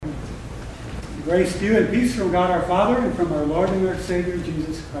Grace to you and peace from God our Father and from our Lord and our Savior,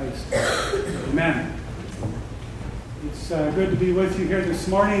 Jesus Christ. Amen. It's good to be with you here this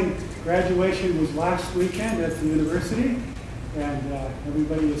morning. Graduation was last weekend at the university, and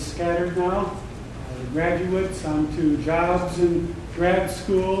everybody is scattered now. The graduates on to jobs and grad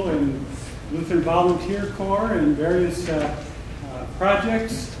school and Lutheran Volunteer Corps and various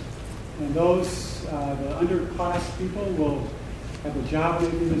projects. And those, the underclass people will have a job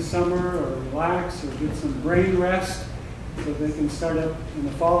maybe this summer or relax or get some brain rest so they can start up in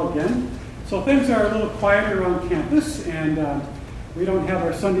the fall again. So things are a little quieter on campus, and we don't have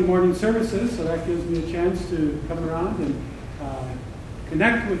our Sunday morning services, so that gives me a chance to come around and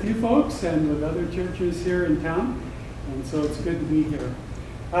connect with you folks and with other churches here in town. And so it's good to be here.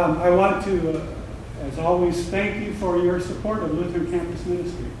 I want to, as always, thank you for your support of Lutheran Campus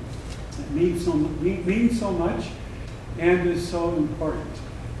Ministry. It means so much and is so important.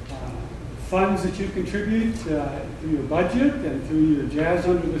 Funds that you contribute through your budget and through your Jazz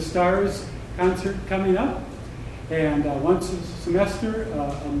Under the Stars concert coming up, and once a semester,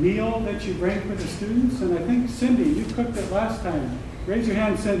 a meal that you bring for the students. And I think, Cindy, you cooked it last time. Raise your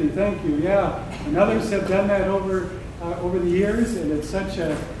hand, Cindy. Thank you. Yeah, and others have done that over the years, and it's such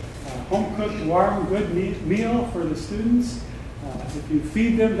a home-cooked, warm, good meal for the students. If you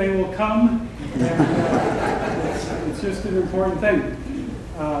feed them, they will come, and it's just an important thing.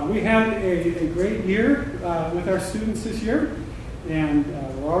 We had a great year with our students this year, and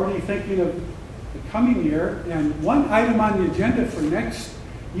we're already thinking of the coming year. And one item on the agenda for next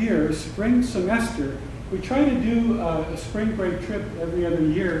year, spring semester, we try to do a spring break trip every other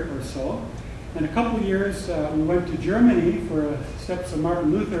year or so. And a couple of years, we went to Germany for a Steps of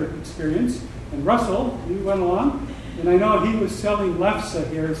Martin Luther experience. And Russell, you went along. And I know he was selling Lefse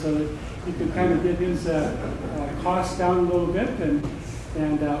here so that he could kind of get his costs down a little bit.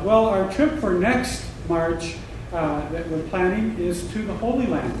 And well, our trip for next March that we're planning is to the Holy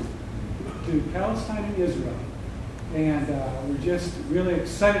Land, to Palestine and Israel. And we're just really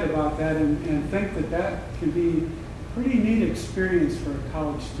excited about that and think that that can be a pretty neat experience for a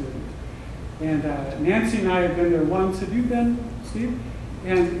college student. And Nancy and I have been there once. Have you been, Steve?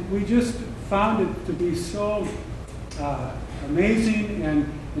 And we just found it to be so amazing and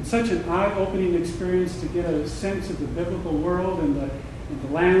such an eye-opening experience to get a sense of the biblical world and the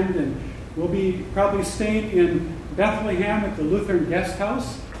land. And we'll be probably staying in Bethlehem at the Lutheran Guest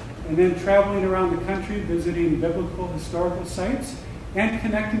House, and then traveling around the country visiting biblical historical sites and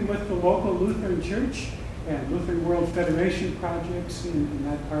connecting with the local Lutheran Church and Lutheran World Federation projects in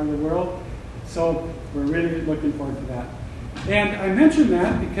that part of the world. So we're really looking forward to that. And I mention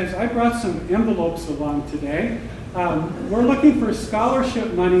that because I brought some envelopes along today. We're looking for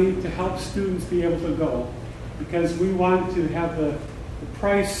scholarship money to help students be able to go, because we want to have the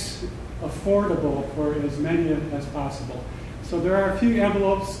price affordable for as many as possible. So there are a few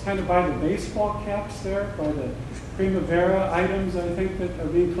envelopes kind of by the baseball caps there, by the Primavera items I think that are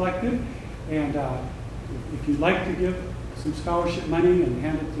being collected. And if you'd like to give some scholarship money and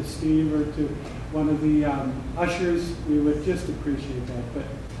hand it to Steve or to one of the ushers, we would just appreciate that.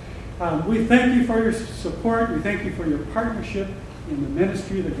 But we thank you for your support. We thank you for your partnership in the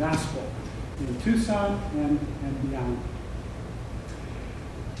ministry of the gospel in Tucson and beyond.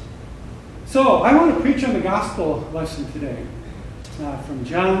 So I want to preach on the gospel lesson today from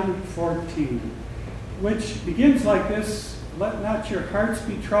John 14, which begins like this: "Let not your hearts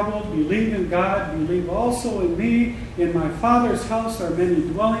be troubled. Believe in God. Believe also in me. In my Father's house are many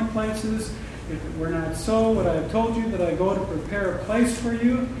dwelling places. If it were not so, would I have told you that I go to prepare a place for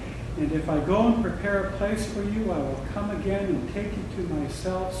you? And if I go and prepare a place for you, I will come again and take you to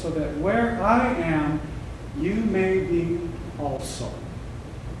myself, so that where I am, you may be also."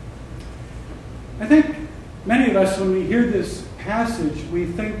 I think many of us, when we hear this passage, we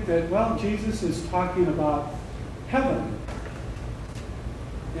think that, well, Jesus is talking about heaven.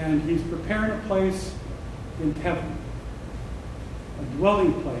 And he's preparing a place in heaven, a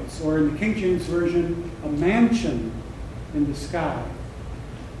dwelling place, or in the King James Version, a mansion in the sky.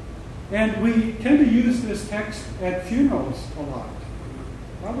 And we tend to use this text at funerals a lot.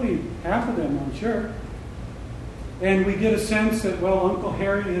 Probably half of them, I'm sure. And we get a sense that, well, Uncle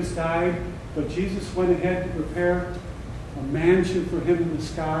Harry has died, but Jesus went ahead to prepare a mansion for him in the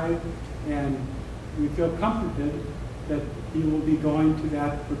sky, and we feel comforted that he will be going to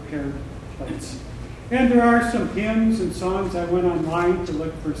that prepared place. And there are some hymns and songs. I went online to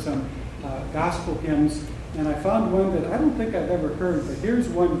look for some gospel hymns, and I found one that I don't think I've ever heard, but here's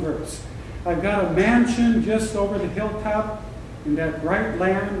one verse. "I've got a mansion just over the hilltop in that bright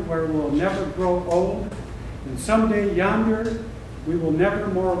land where we'll never grow old, and someday yonder we will never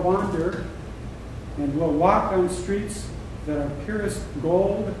more wander. And we'll walk on streets that are purest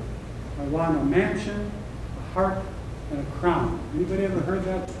gold. I want a mansion, a heart, and a crown. Anybody ever heard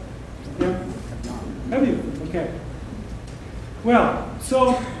that? Yeah? Have you? Okay. Well,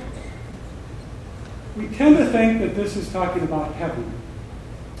 so we tend to think that this is talking about heaven.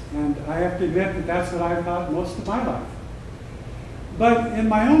 And I have to admit that that's what I've thought most of my life. But in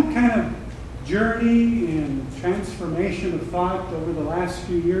my own kind of journey and transformation of thought over the last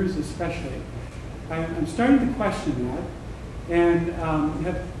few years especially, I'm starting to question that and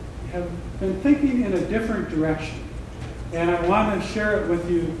have been thinking in a different direction. And I want to share it with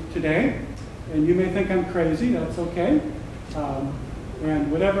you today. And you may think I'm crazy, that's okay.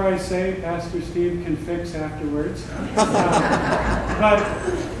 And whatever I say, Pastor Steve can fix afterwards. But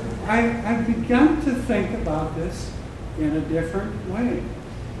I've begun to think about this in a different way.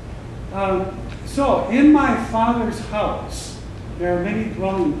 So, in my Father's house, there are many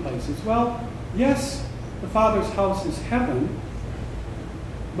dwelling places. Well, yes, the Father's house is heaven,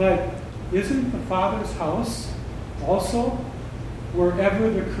 but isn't the Father's house also wherever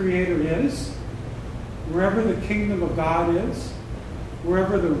the Creator is, wherever the kingdom of God is,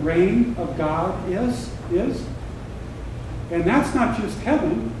 wherever the reign of God is? And that's not just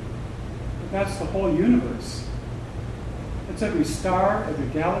heaven, but that's the whole universe. It's every star, every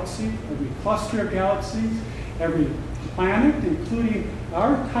galaxy, every cluster of galaxies, every planet, including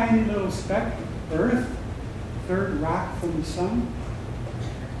our tiny little speck, Earth, third rock from the sun.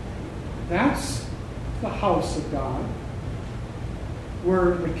 That's the house of God,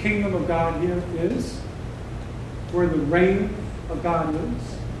 where the kingdom of God here is, where the reign of God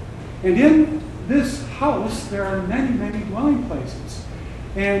is. And in this house, there are many, many dwelling places.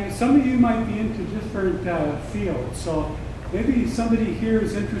 And some of you might be into different fields. So maybe somebody here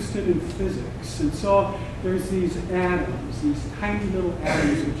is interested in physics. And so there's these atoms, these tiny little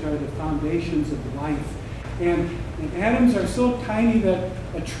atoms, which are the foundations of life. And atoms are so tiny that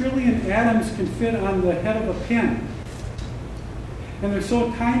 1 trillion atoms can fit on the head of a pin. And they're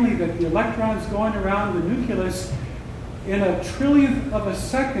so tiny that the electrons going around the nucleus in 1/1000th of a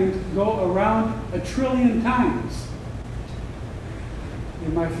second go around 1 trillion times.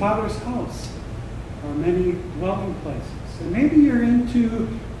 In my Father's house are many dwelling places. And maybe you're into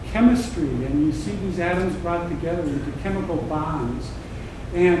chemistry and you see these atoms brought together into chemical bonds.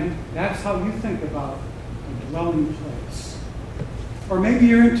 And that's how you think about a dwelling place. Or maybe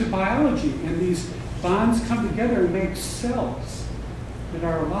you're into biology and these bonds come together and make cells that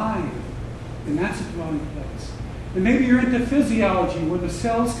are alive. And that's a dwelling place. And maybe you're into physiology where the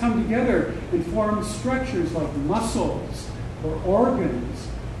cells come together and form structures like muscles or organs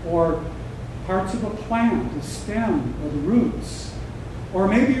or parts of a plant, the stem or the roots. Or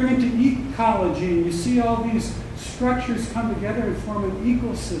maybe you're into ecology and you see all these structures come together and form an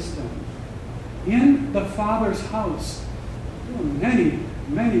ecosystem. In the Father's house, there are many,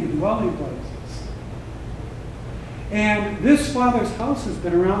 many dwelling places. And this Father's house has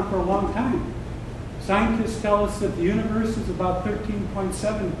been around for a long time. Scientists tell us that the universe is about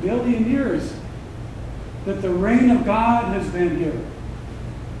 13.7 billion years, that the reign of God has been here.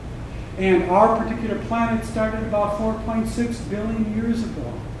 And our particular planet started about 4.6 billion years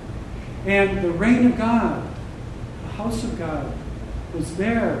ago. And the reign of God, the house of God, was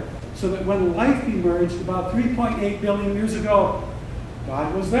there so that when life emerged about 3.8 billion years ago,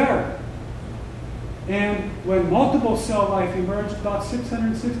 God was there. And when multiple cell life emerged about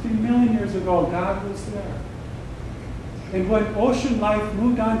 660 million years ago, God was there. And when ocean life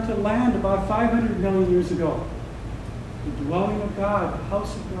moved onto land about 500 million years ago, the dwelling of God, the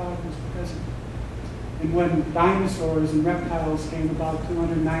house of God, was present. And when dinosaurs and reptiles came about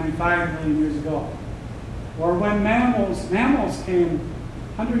 295 million years ago, or when mammals came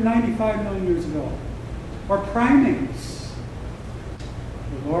 195 million years ago, or primates,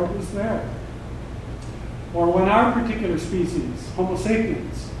 the Lord was there. Or when our particular species, Homo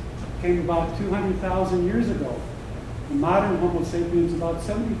sapiens, came about 200,000 years ago, the modern Homo sapiens about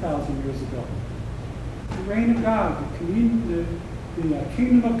 70,000 years ago. The reign of God, the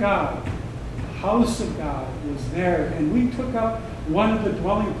kingdom of God, the house of God was there. And we took up one of the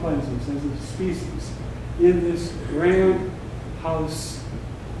dwelling places as a species in this grand house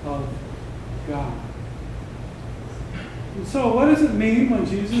of God. And so what does it mean when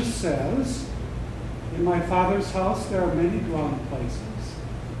Jesus says, in my Father's house there are many dwelling places,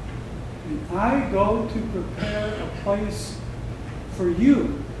 and I go to prepare a place for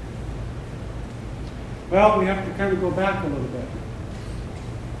you? Well, we have to kind of go back a little bit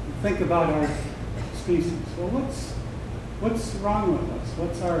and think about our species. Well, what's wrong with us?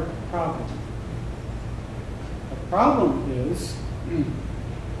 What's our problem? The problem is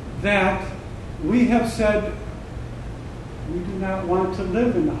that we have said we do not want to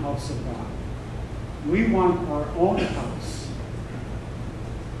live in the house of God. We want our own house.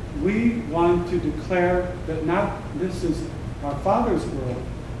 We want to declare that not this is our Father's world.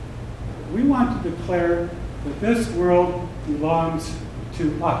 We want to declare that this world belongs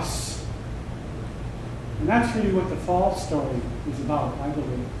to us. And that's really what the fall story is about, I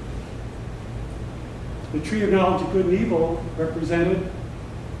believe. The tree of knowledge of good and evil represented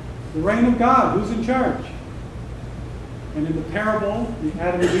the reign of God, who's in charge. And in the parable, the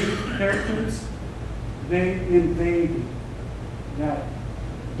Adam and Eve characters, they invade that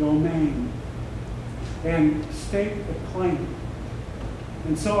domain and stake a claim.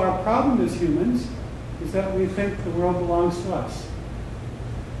 And so our problem as humans is that we think the world belongs to us.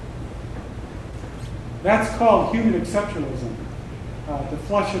 That's called human exceptionalism. To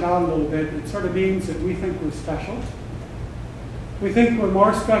flush it out a little bit, it sort of means that we think we're special. We think we're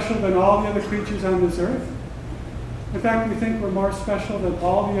more special than all the other creatures on this earth. In fact, we think we're more special than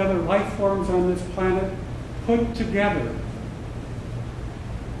all the other life forms on this planet put together.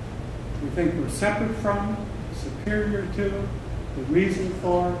 We think we're separate from, superior to, the reason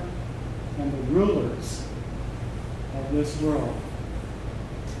for, and the rulers of this world.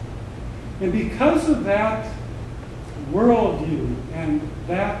 And because of that worldview and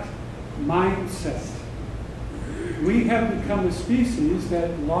that mindset, we have become a species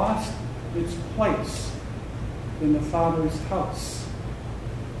that lost its place in the Father's house.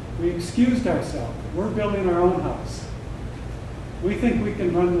 We excused ourselves. We're building our own house. We think we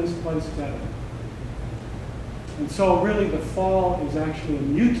can run this place better. And so really the fall is actually a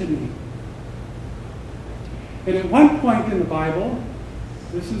mutiny. And at one point in the Bible,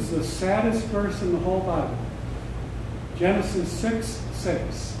 this is the saddest verse in the whole Bible. Genesis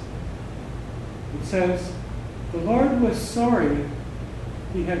 6:6. It says, "The Lord was sorry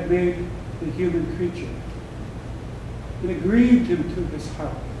he had made the human creature. It grieved him to his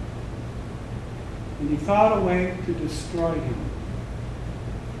heart. And he thought a way to destroy him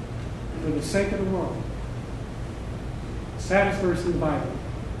for the sake of the world." Saddest verse in the Bible.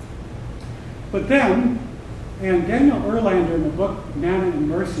 But then, and Daniel Erlander in the book Manna and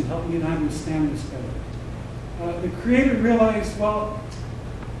Mercy helped me to understand this better. The Creator realized, well,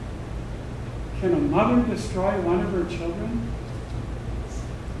 can a mother destroy one of her children?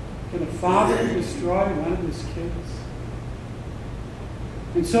 Can a father destroy one of his kids?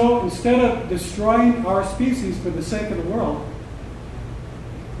 And so instead of destroying our species for the sake of the world,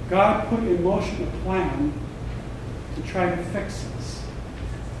 God put in motion a plan to try to fix us,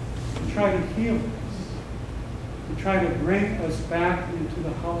 to try to heal us, to try to bring us back into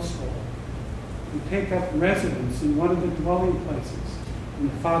the household, and take up residence in one of the dwelling places in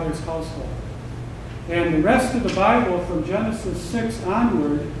the Father's household. And the rest of the Bible from Genesis 6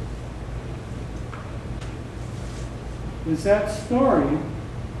 onward is that story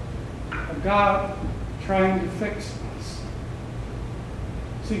of God trying to fix us.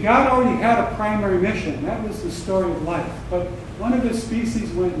 See, God already had a primary mission. That was the story of life. But one of his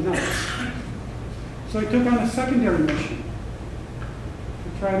species went nuts. So he took on a secondary mission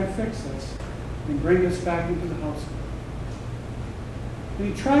to try to fix us and bring us back into the household.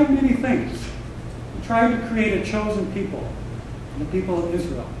 And he tried many things. He tried to create a chosen people, the people of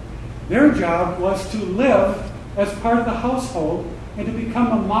Israel. Their job was to live as part of the household and to become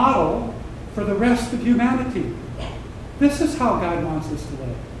a model for the rest of humanity. This is how God wants us to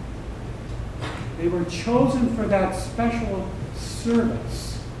live. They were chosen for that special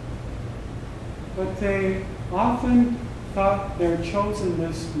service. But they often thought their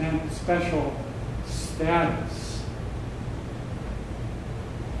chosenness meant special status.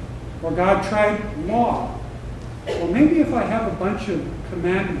 Or God tried law. Well, maybe if I have a bunch of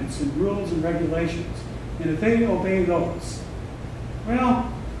commandments and rules and regulations, and if they obey those.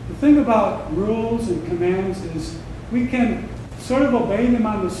 Well, the thing about rules and commands is we can sort of obey them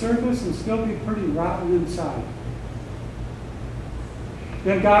on the surface and still be pretty rotten inside.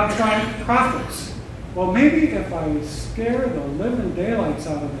 Then God tried prophets. Well, maybe if I scare the living daylights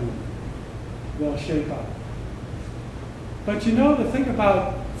out of them, they'll shape up. But you know, the thing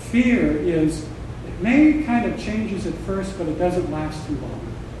about fear is it may kind of changes at first, but it doesn't last too long.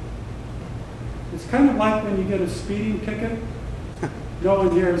 It's kind of like when you get a speeding ticket. No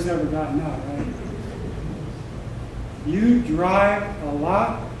one here has ever gotten out, right? You drive a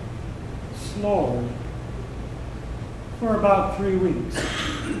lot slower for about 3 weeks.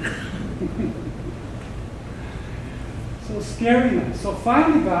 So scariness. So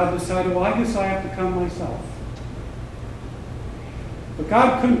finally God decided, well, I guess I have to come myself. But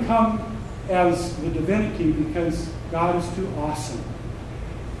God couldn't come as the divinity because God is too awesome.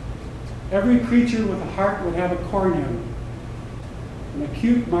 Every creature with a heart would have a coronary, an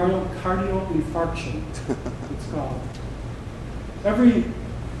acute myocardial infarction, it's called. Every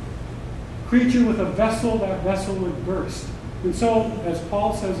creature with a vessel, that vessel would burst. And so, as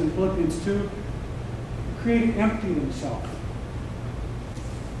Paul says in Philippians 2, the Creator emptied himself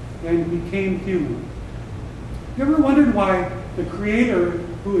and became human. You ever wondered why the Creator,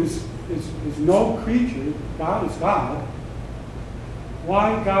 who is no creature, God is God,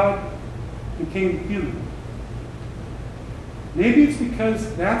 why God became human? Maybe it's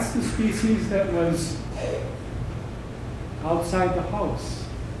because that's the species that was outside the house.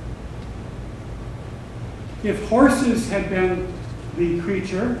 If horses had been the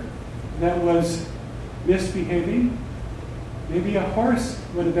creature that was misbehaving, maybe a horse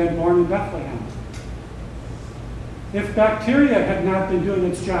would have been born in Bethlehem. If bacteria had not been doing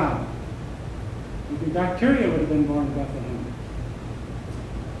its job, maybe bacteria would have been born in Bethlehem.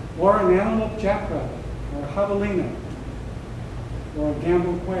 Or an antelope jackrabbit, or a javelina, or a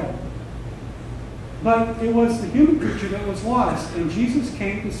gamble quail. But it was the human creature that was lost, and Jesus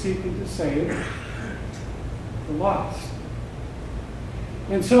came to seek and to save the lost.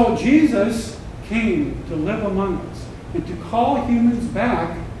 And so Jesus came to live among us and to call humans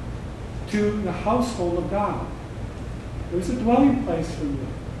back to the household of God. There's a dwelling place for you.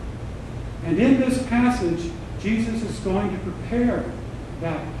 And in this passage, Jesus is going to prepare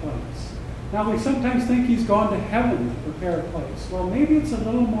that place. Now, we sometimes think he's gone to heaven to prepare a place. Well, maybe it's a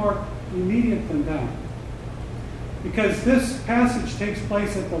little more immediate than that. Because this passage takes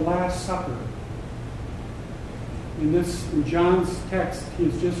place at the Last Supper. In John's text, he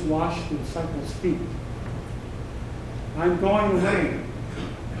has just washed the disciples' feet. I'm going away.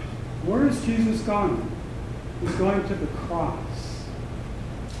 Where is Jesus going? He's going to the cross.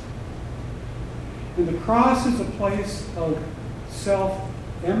 And the cross is a place of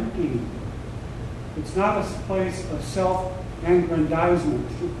self-emptying. It's not a place of self-aggrandizement.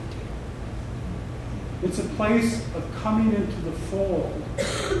 It's a place of coming into the fold,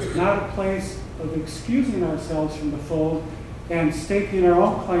 not a place of excusing ourselves from the fold and staking our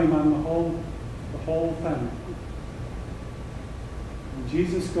own claim on the whole thing. And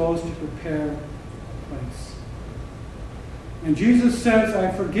Jesus goes to prepare a place. And Jesus says,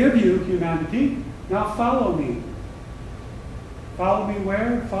 I forgive you, humanity. Now follow me. Follow me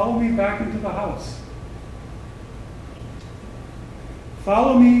where? Follow me back into the house.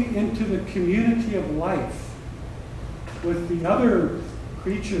 Follow me into the community of life with the other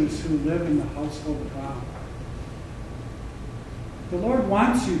creatures who live in the household of God. The Lord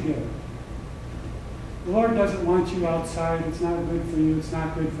wants you here. The Lord doesn't want you outside. It's not good for you. It's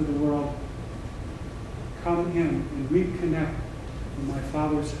not good for the world. Come in and reconnect with my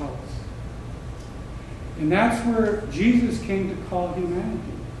Father's house. And that's where Jesus came to call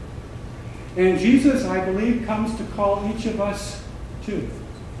humanity. And Jesus, I believe, comes to call each of us too.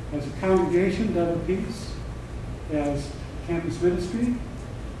 As a congregation, Dove of Peace, as campus ministry,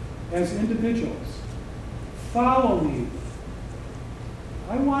 as individuals. Follow me.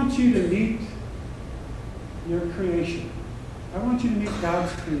 I want you to meet your creation. I want you to meet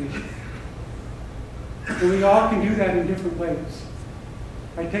God's creation. And we all can do that in different ways.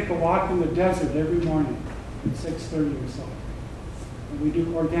 I take a walk in the desert every morning at 6:30 or so. And we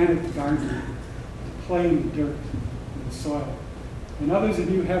do organic gardening to play in the dirt and the soil. And others of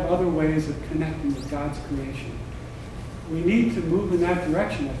you have other ways of connecting with God's creation. We need to move in that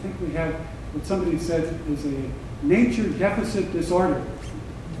direction. I think we have what somebody said is a nature deficit disorder.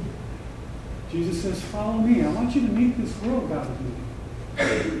 Jesus says, follow me. I want you to meet this world God has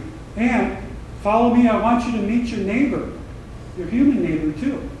made. And follow me, I want you to meet your neighbor, your human neighbor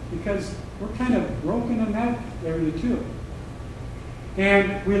too, because we're kind of broken in that area too.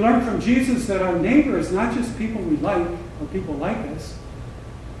 And we learn from Jesus that our neighbor is not just people we like or people like us,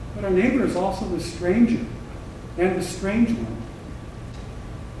 but our neighbor is also the stranger and the strange one,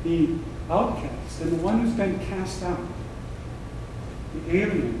 the outcast and the one who's been cast out, the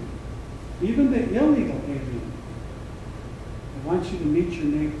alien, even the illegal alien. I want you to meet your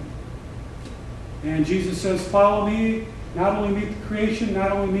neighbor. And Jesus says, follow me. Not only meet the creation,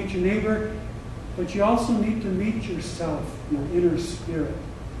 not only meet your neighbor, but you also need to meet yourself, your inner spirit,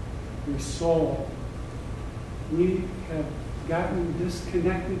 your soul. We have gotten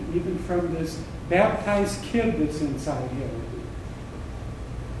disconnected even from this baptized kid that's inside here.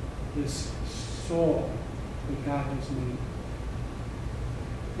 This soul that God has made.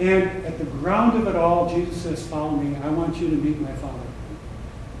 And at the ground of it all, Jesus says, follow me. I want you to meet my Father.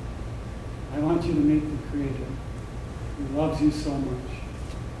 I want you to meet the Creator who loves you so much.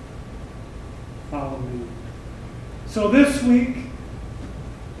 Follow me. So this week,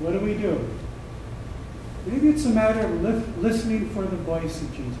 what do? Maybe it's a matter of listening for the voice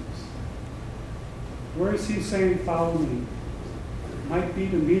of Jesus. Where is he saying, follow me? It might be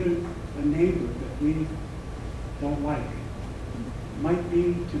to meet a neighbor that we don't like. It might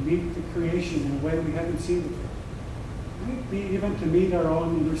be to meet the creation in a way we haven't seen before. It might be even to meet our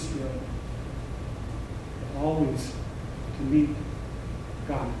own inner spirit. But always to meet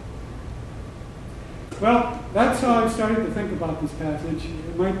God. Well, that's how I've started to think about this passage.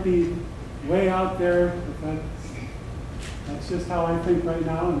 It might be way out there, but that's just how I think right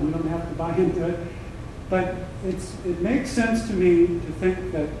now, and we don't have to buy into it. But it makes sense to me to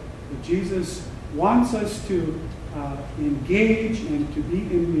think that Jesus wants us to engage and to be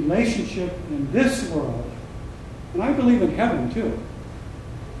in relationship in this world. And I believe in heaven too.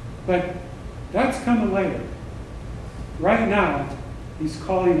 But that's coming later. Right now, he's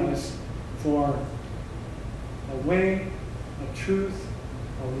calling us for a way, a truth,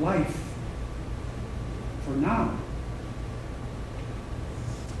 a life for now.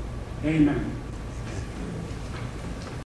 Amen.